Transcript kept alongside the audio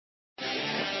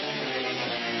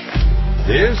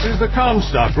This is the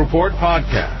Comstock Report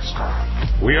podcast.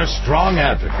 We are strong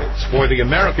advocates for the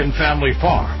American family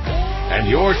farm and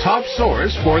your top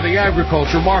source for the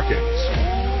agriculture markets.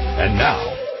 And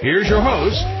now, here's your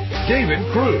host, David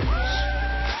Cruz.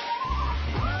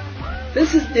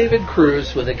 This is David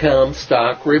Cruz with the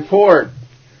Comstock Report.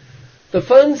 The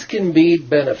funds can be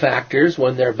benefactors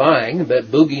when they're buying, but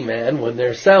boogeyman when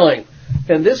they're selling.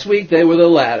 And this week they were the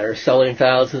latter, selling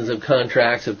thousands of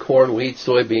contracts of corn, wheat,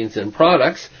 soybeans, and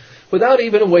products without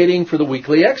even waiting for the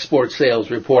weekly export sales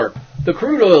report. The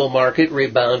crude oil market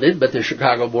rebounded, but the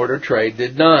Chicago Board of Trade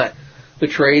did not. The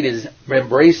trade is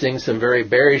embracing some very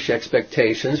bearish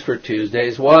expectations for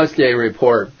Tuesday's WASDE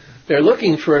report. They're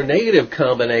looking for a negative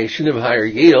combination of higher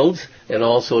yields and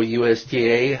also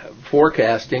USDA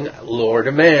forecasting lower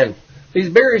demand. These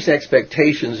bearish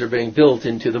expectations are being built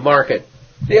into the market.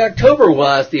 The October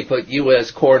WASDE put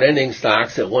U.S. corn ending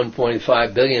stocks at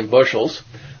 1.5 billion bushels.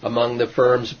 Among the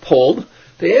firms polled,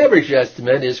 the average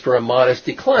estimate is for a modest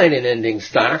decline in ending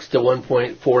stocks to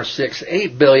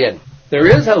 1.468 billion. There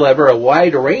is, however, a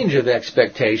wide range of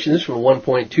expectations from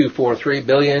 1.243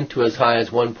 billion to as high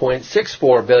as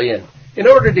 1.64 billion. In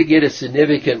order to get a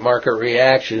significant market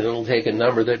reaction, it will take a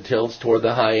number that tilts toward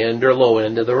the high end or low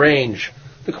end of the range.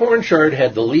 The corn chart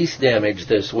had the least damage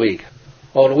this week.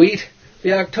 On wheat,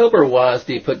 the October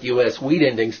WASDE put U.S. wheat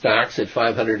ending stocks at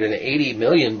 580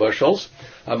 million bushels.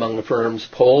 Among the firms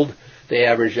polled, the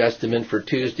average estimate for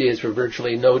Tuesday is for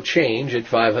virtually no change at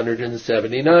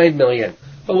 579 million,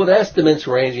 but with estimates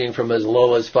ranging from as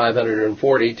low as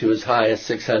 540 to as high as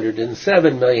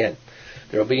 607 million.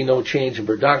 There will be no change in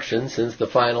production since the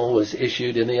final was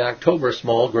issued in the October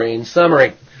small grain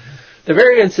summary. The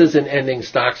variances in ending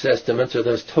stocks estimates are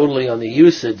thus totally on the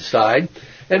usage side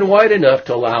and wide enough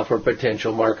to allow for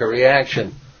potential market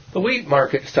reaction. The wheat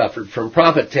market suffered from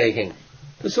profit-taking.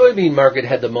 The soybean market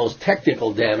had the most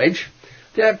technical damage.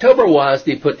 The October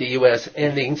WASDE put the U.S.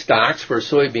 ending stocks for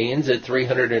soybeans at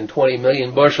 320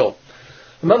 million bushel.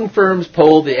 Among firms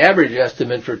polled, the average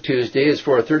estimate for Tuesday is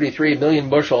for a 33 million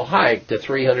bushel hike to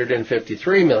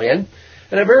 353 million,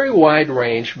 and a very wide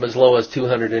range from as low as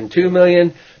 202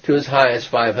 million to as high as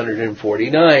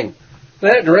 549.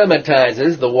 That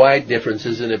dramatizes the wide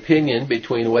differences in opinion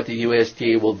between what the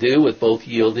USDA will do with both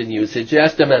yield and usage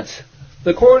estimates.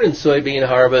 The corn and soybean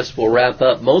harvest will wrap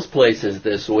up most places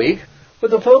this week,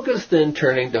 with the focus then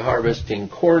turning to harvesting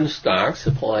corn stalks,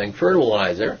 applying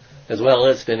fertilizer, as well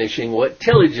as finishing what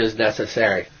tillage is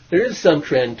necessary. There is some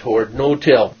trend toward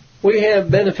no-till. We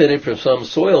have benefited from some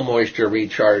soil moisture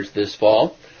recharge this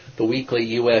fall. The weekly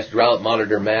U.S. Drought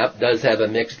Monitor map does have a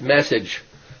mixed message.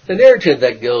 The narrative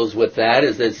that goes with that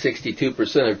is that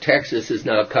 62% of Texas is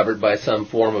now covered by some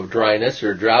form of dryness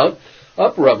or drought,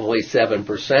 up roughly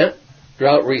 7%.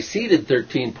 Drought receded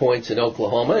 13 points in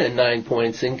Oklahoma and 9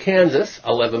 points in Kansas,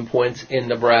 11 points in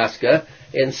Nebraska,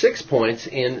 and 6 points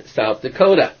in South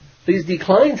Dakota. These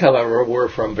declines, however, were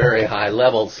from very high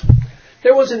levels.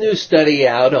 There was a new study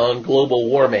out on global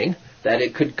warming that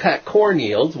it could cut corn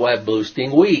yields while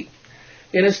boosting wheat.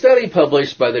 In a study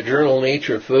published by the journal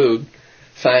Nature Food,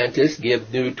 scientists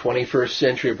give new 21st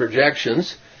century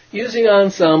projections using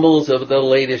ensembles of the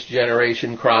latest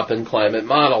generation crop and climate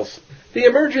models. The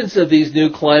emergence of these new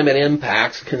climate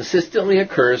impacts consistently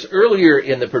occurs earlier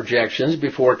in the projections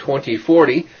before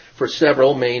 2040 for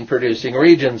several main producing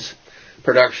regions.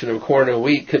 Production of corn and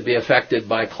wheat could be affected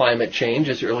by climate change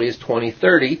as early as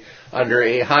 2030 under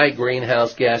a high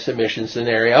greenhouse gas emission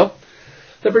scenario.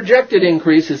 The projected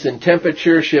increases in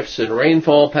temperature, shifts in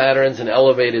rainfall patterns, and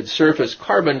elevated surface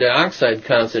carbon dioxide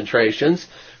concentrations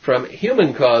from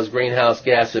human-caused greenhouse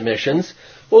gas emissions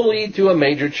will lead to a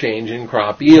major change in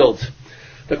crop yields.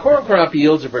 The corn crop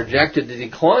yields are projected to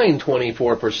decline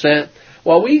 24%,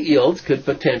 while wheat yields could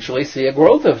potentially see a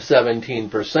growth of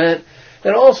 17%,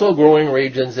 and also growing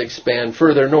regions expand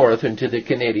further north into the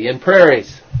Canadian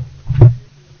prairies.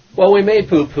 While we may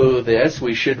poo-poo this,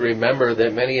 we should remember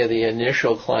that many of the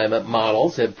initial climate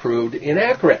models have proved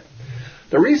inaccurate.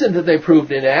 The reason that they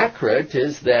proved inaccurate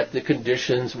is that the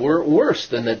conditions were worse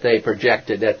than that they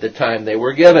projected at the time they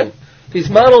were given. These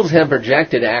models have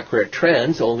projected accurate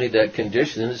trends, only that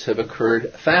conditions have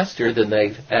occurred faster than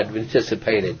they had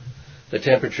anticipated. The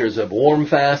temperatures have warmed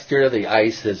faster, the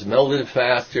ice has melted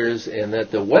faster, and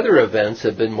that the weather events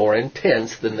have been more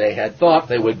intense than they had thought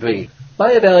they would be.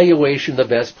 My evaluation, the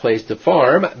best place to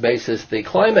farm, basis the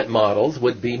climate models,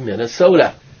 would be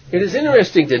Minnesota. It is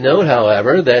interesting to note,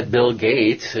 however, that Bill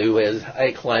Gates, who is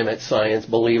a climate science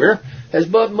believer, has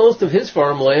bought most of his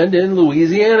farmland in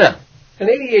Louisiana. An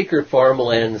 80-acre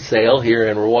farmland sale here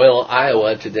in Royal,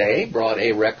 Iowa today brought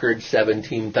a record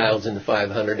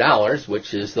 $17,500,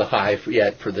 which is the high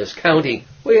yet for this county.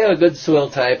 We have a good soil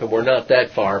type and we're not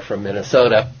that far from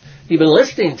Minnesota. You've been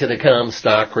listening to the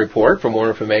Comstock Report. For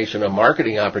more information on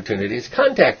marketing opportunities,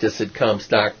 contact us at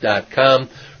Comstock.com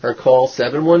or call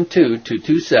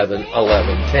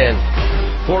 712-227-1110.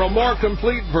 For a more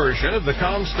complete version of the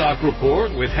Comstock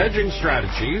Report with hedging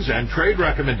strategies and trade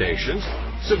recommendations,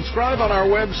 subscribe on our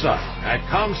website at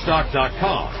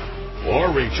Comstock.com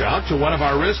or reach out to one of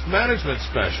our risk management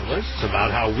specialists about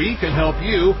how we can help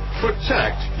you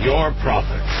protect your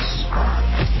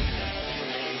profits.